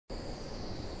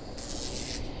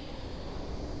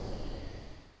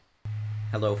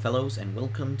Hello fellows, and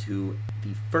welcome to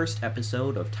the first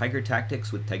episode of Tiger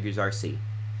Tactics with Tigers RC.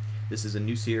 This is a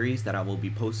new series that I will be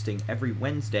posting every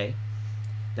Wednesday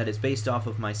that is based off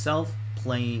of myself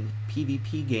playing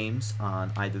PvP games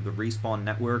on either the Respawn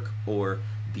network or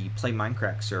the Play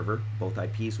Mindcrack server. Both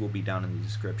IPs will be down in the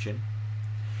description,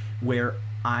 where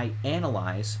I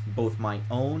analyze both my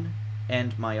own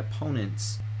and my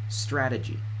opponent's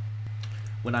strategy.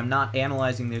 When I'm not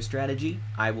analyzing their strategy,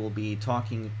 I will be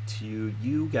talking to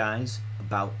you guys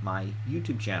about my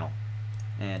YouTube channel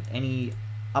and any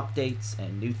updates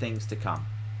and new things to come.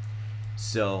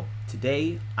 So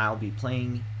today I'll be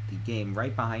playing the game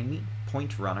right behind me,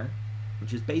 Point Runner,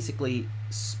 which is basically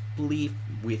Spleef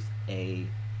with a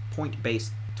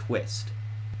point-based twist.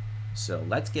 So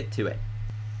let's get to it.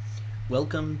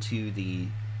 Welcome to the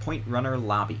Point Runner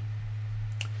lobby.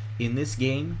 In this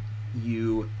game,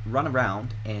 you run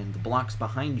around and the blocks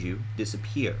behind you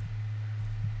disappear.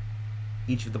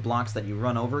 Each of the blocks that you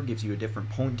run over gives you a different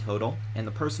point total, and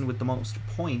the person with the most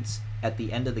points at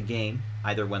the end of the game,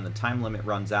 either when the time limit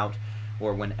runs out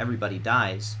or when everybody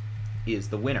dies, is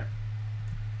the winner.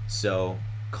 So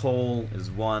coal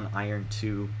is 1, iron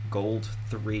 2, gold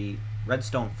 3,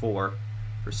 redstone 4.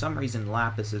 For some reason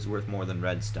lapis is worth more than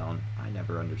redstone. I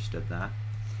never understood that.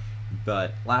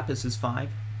 But lapis is 5,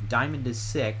 diamond is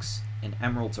 6, and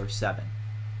emeralds are 7.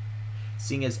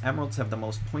 Seeing as emeralds have the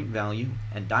most point value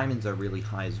and diamonds are really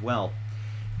high as well,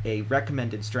 a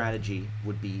recommended strategy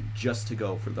would be just to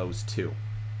go for those two.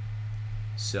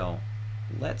 So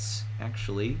let's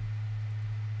actually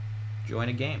join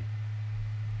a game.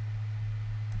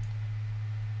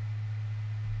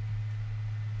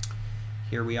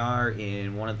 Here we are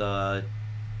in one of the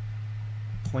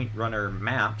Point Runner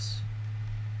maps.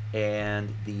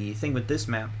 And the thing with this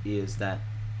map is that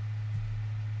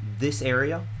this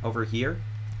area over here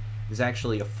is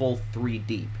actually a full 3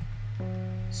 deep.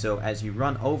 So as you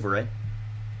run over it,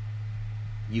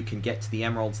 you can get to the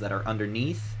emeralds that are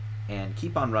underneath and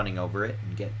keep on running over it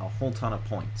and get a whole ton of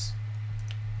points.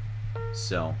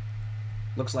 So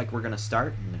looks like we're gonna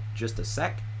start in just a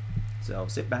sec. So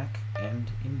sit back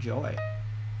and enjoy.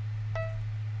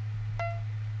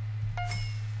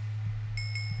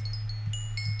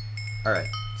 Alright,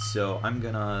 so I'm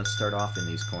gonna start off in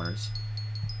these corners,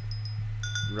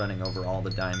 running over all the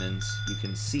diamonds. You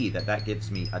can see that that gives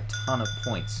me a ton of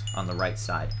points on the right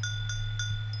side.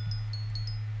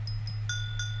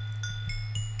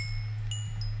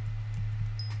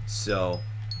 So,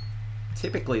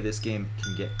 typically this game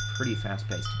can get pretty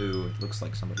fast-paced. Ooh, it looks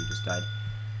like somebody just died.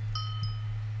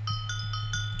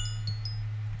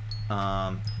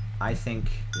 I think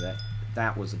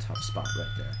that was a tough spot right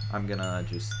there. I'm gonna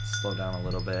just slow down a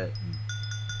little bit and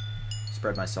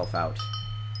spread myself out.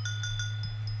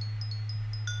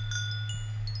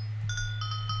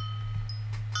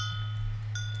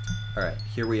 Alright,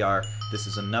 here we are. This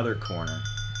is another corner.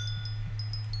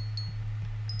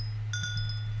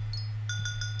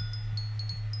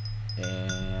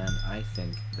 And I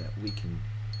think that we can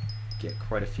get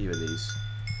quite a few of these.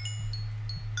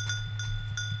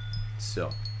 So,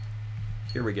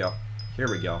 here we go. Here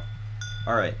we go.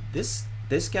 Alright, this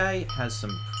guy has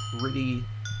some pretty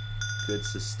good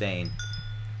sustain.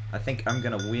 I think I'm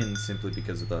gonna win simply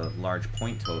because of the large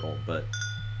point total, but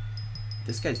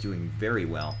this guy's doing very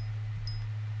well.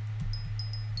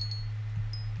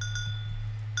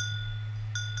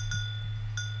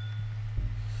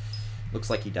 Looks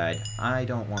like he died. I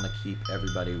don't want to keep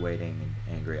everybody waiting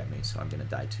and angry at me, so I'm gonna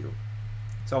die too.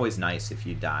 It's always nice if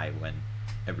you die when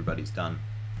everybody's done.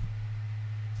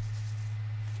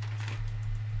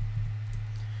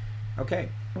 Okay,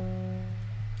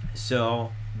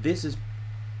 so this is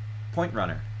Point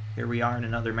Runner. Here we are in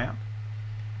another map.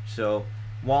 So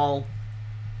while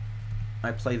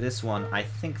I play this one, I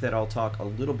think that I'll talk a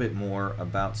little bit more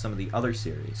about some of the other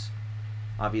series.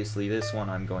 Obviously this one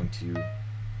I'm going to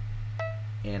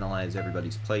analyze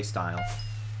everybody's play style.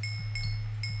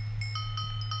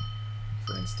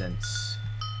 For instance,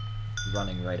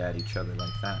 running right at each other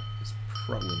like that is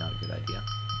probably not a good idea.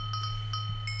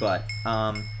 But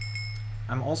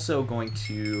I'm also going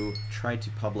to try to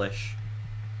publish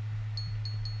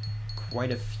quite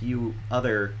a few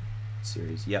other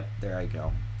series. Yep, there I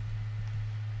go.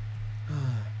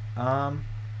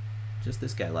 Just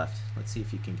this guy left. Let's see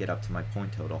if he can get up to my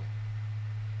point total.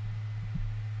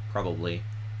 Probably.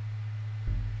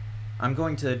 I'm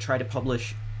going to try to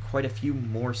publish quite a few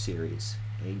more series.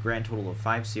 A grand total of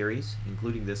 5 series,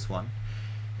 including this one,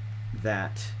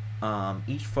 that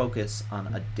each focus on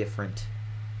a different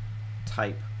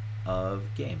type of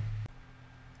game.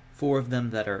 4 of them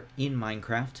that are in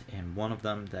Minecraft and 1 of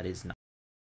them that is not.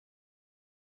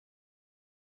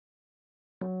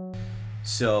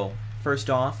 So, first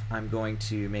off, I'm going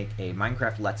to make a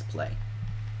Minecraft Let's Play.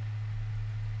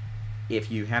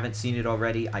 If you haven't seen it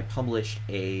already, I published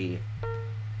a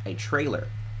trailer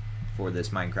for this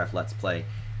Minecraft Let's Play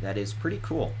that is pretty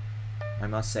cool. I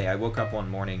must say, I woke up one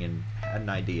morning and had an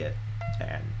idea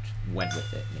and went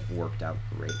with it, and it worked out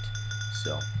great.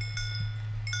 So,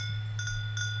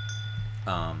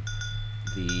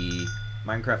 the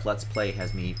Minecraft Let's Play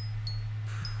has me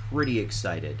pretty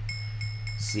excited,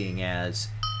 seeing as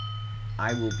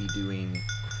I will be doing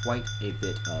quite a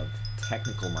bit of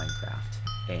technical Minecraft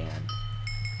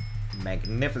and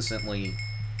magnificently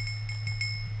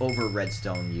over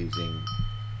redstone using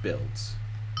builds.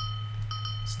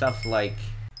 Stuff like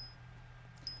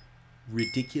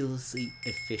ridiculously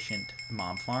efficient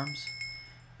mob farms,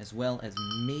 as well as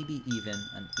maybe even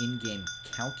an in-game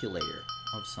calculator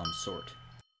of some sort.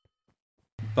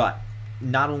 But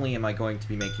not only am I going to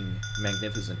be making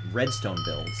magnificent redstone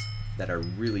builds that are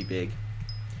really big,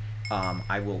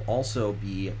 I will also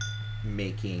be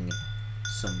making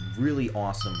some really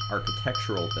awesome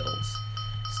architectural builds,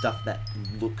 stuff that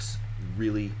looks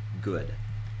really good.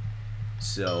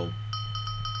 So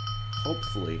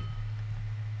hopefully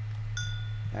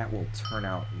that will turn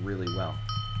out really well.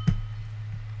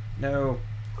 No!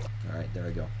 Alright, there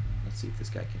I go. Let's see if this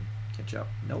guy can catch up.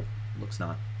 Nope, looks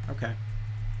not. Okay.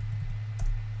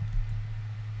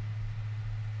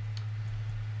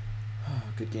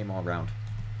 Good game all around.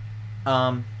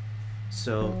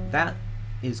 So that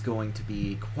is going to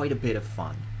be quite a bit of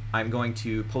fun. I'm going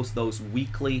to post those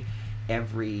weekly,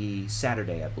 every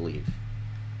Saturday, I believe,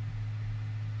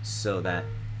 so that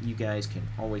you guys can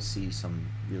always see some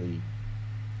really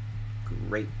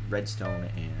great redstone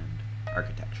and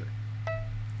architecture.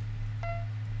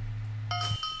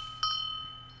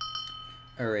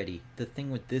 Alrighty, the thing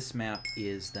with this map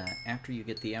is that after you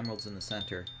get the emeralds in the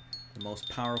center, the most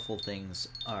powerful things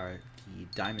are the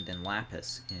diamond and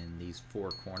lapis in these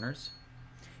four corners.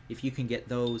 If you can get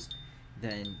those,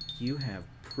 then you have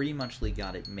pretty muchly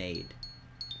got it made.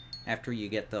 After you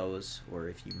get those, or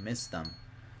if you miss them,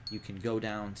 you can go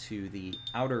down to the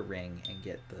outer ring and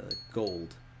get the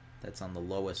gold that's on the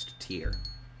lowest tier.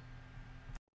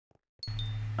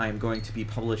 I'm going to be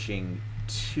publishing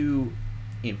 2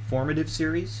 informative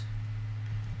series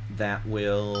that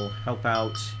will help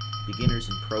out beginners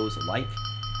and pros alike.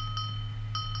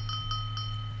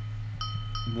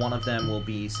 One of them will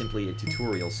be simply a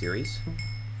tutorial series.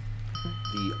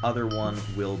 The other one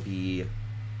will be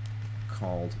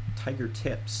called Tiger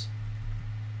Tips.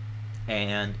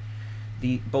 And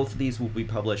both of these will be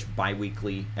published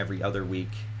bi-weekly, every other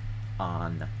week,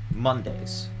 on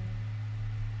Mondays.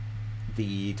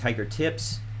 The Tiger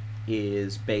Tips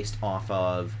is based off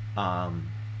of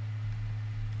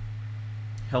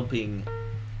helping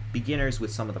beginners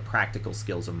with some of the practical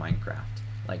skills of Minecraft,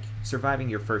 like surviving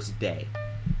your first day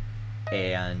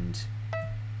and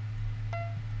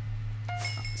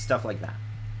stuff like that.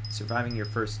 Surviving your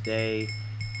first day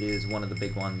is one of the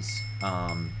big ones.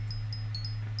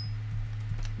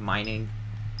 Mining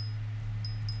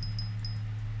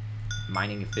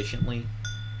efficiently,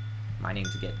 mining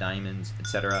to get diamonds,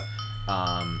 etc.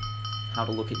 How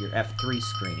to look at your F3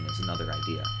 screen is another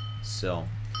idea. So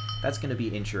that's going to be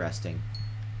interesting.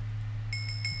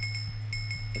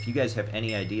 If you guys have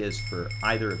any ideas for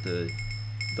either of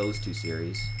those 2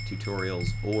 series, tutorials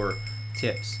or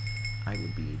tips, I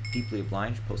would be deeply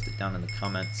obliged. Post it down in the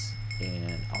comments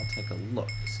and I'll take a look,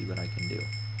 see what I can do.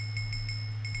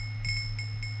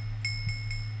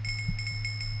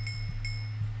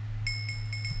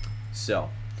 So,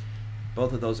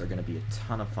 both of those are going to be a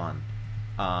ton of fun.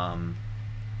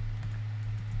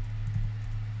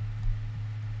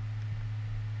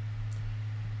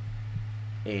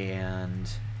 And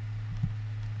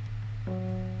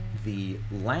the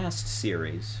last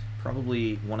series,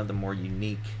 probably one of the more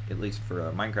unique, at least for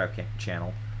a Minecraft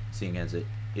channel, seeing as it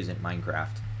isn't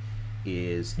Minecraft,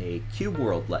 is a Cube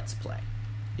World Let's Play.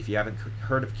 If you haven't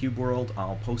heard of Cube World,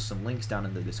 I'll post some links down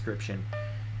in the description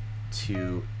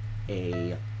to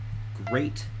a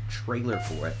great trailer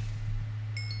for it,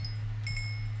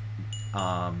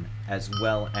 as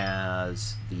well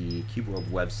as the Cube World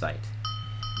website.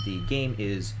 The game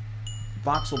is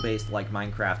voxel-based like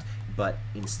Minecraft, but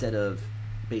instead of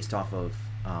based off of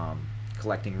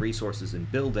collecting resources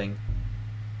and building...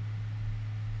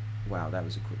 Wow, that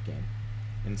was a quick game.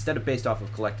 Instead of based off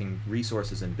of collecting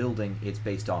resources and building, it's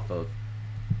based off of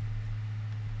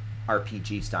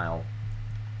RPG-style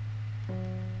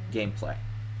gameplay.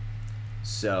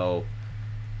 So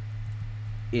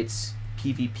its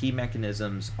PvP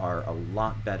mechanisms are a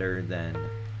lot better than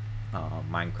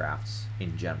Minecraft's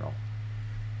in general.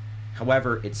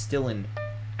 However, it's still an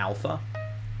alpha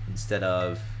instead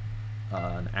of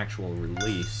an actual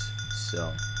release,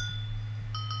 so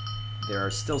there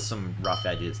are still some rough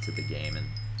edges to the game, and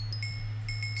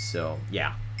so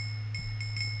yeah.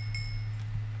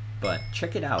 But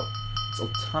check it out. It's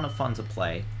a ton of fun to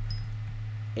play,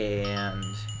 and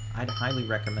I'd highly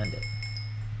recommend it.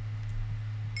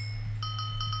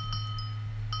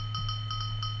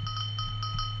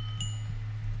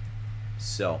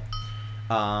 So,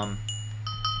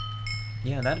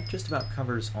 yeah, that just about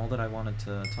covers all that I wanted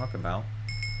to talk about.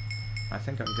 I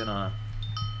think I'm gonna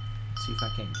see if I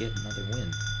can get another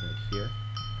win right here.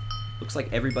 Looks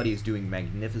like everybody is doing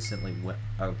magnificently well.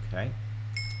 Okay.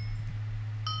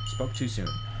 Spoke too soon.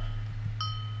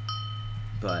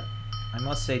 But I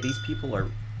must say, these people are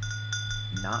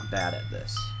not bad at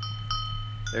this.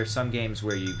 There are some games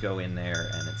where you go in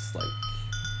there and it's like,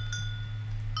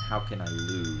 how can I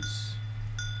lose?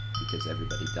 Because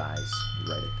everybody dies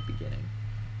right at the beginning.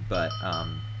 But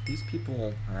these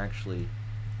people are actually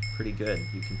pretty good.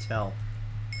 You can tell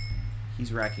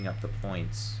he's racking up the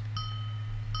points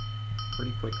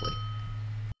pretty quickly.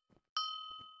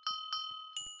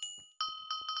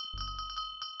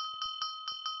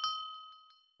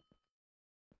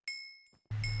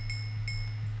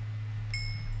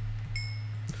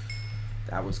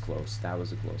 That was close. That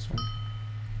was a close one.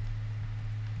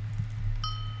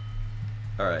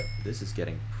 Alright, this is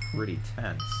getting pretty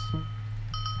tense.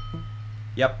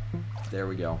 Yep, there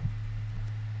we go.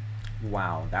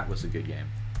 Wow, that was a good game.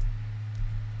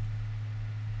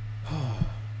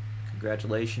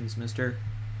 Congratulations, mister.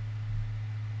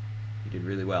 You did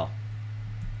really well.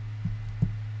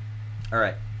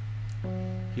 Alright,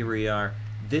 here we are.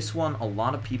 This one, a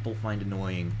lot of people find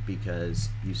annoying because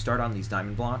you start on these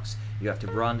diamond blocks, you have to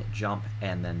run, jump,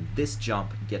 and then this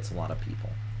jump gets a lot of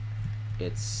people.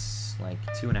 It's like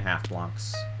 2.5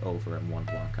 blocks over and 1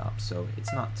 block up, so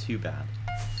it's not too bad.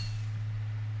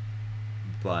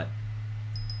 But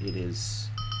it is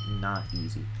not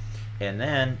easy. And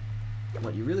then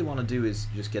what you really want to do is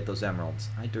just get those emeralds.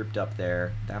 I derped up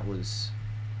there. That was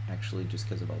actually just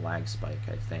because of a lag spike,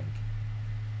 I think.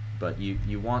 But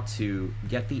you want to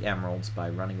get the emeralds by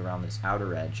running around this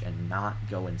outer edge and not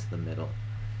go into the middle,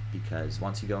 because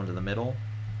once you go into the middle,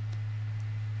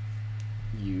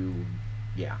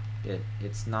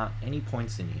 it's not any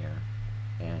points in here,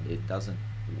 and it doesn't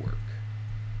work.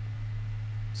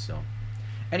 So,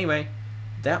 anyway,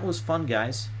 that was fun,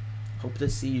 guys. Hope to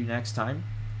see you next time.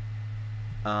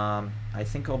 I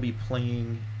think I'll be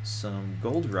playing some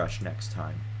Gold Rush next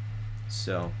time,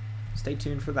 so stay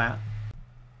tuned for that.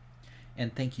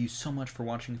 And thank you so much for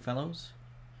watching, fellows.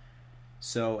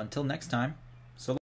 So until next time, so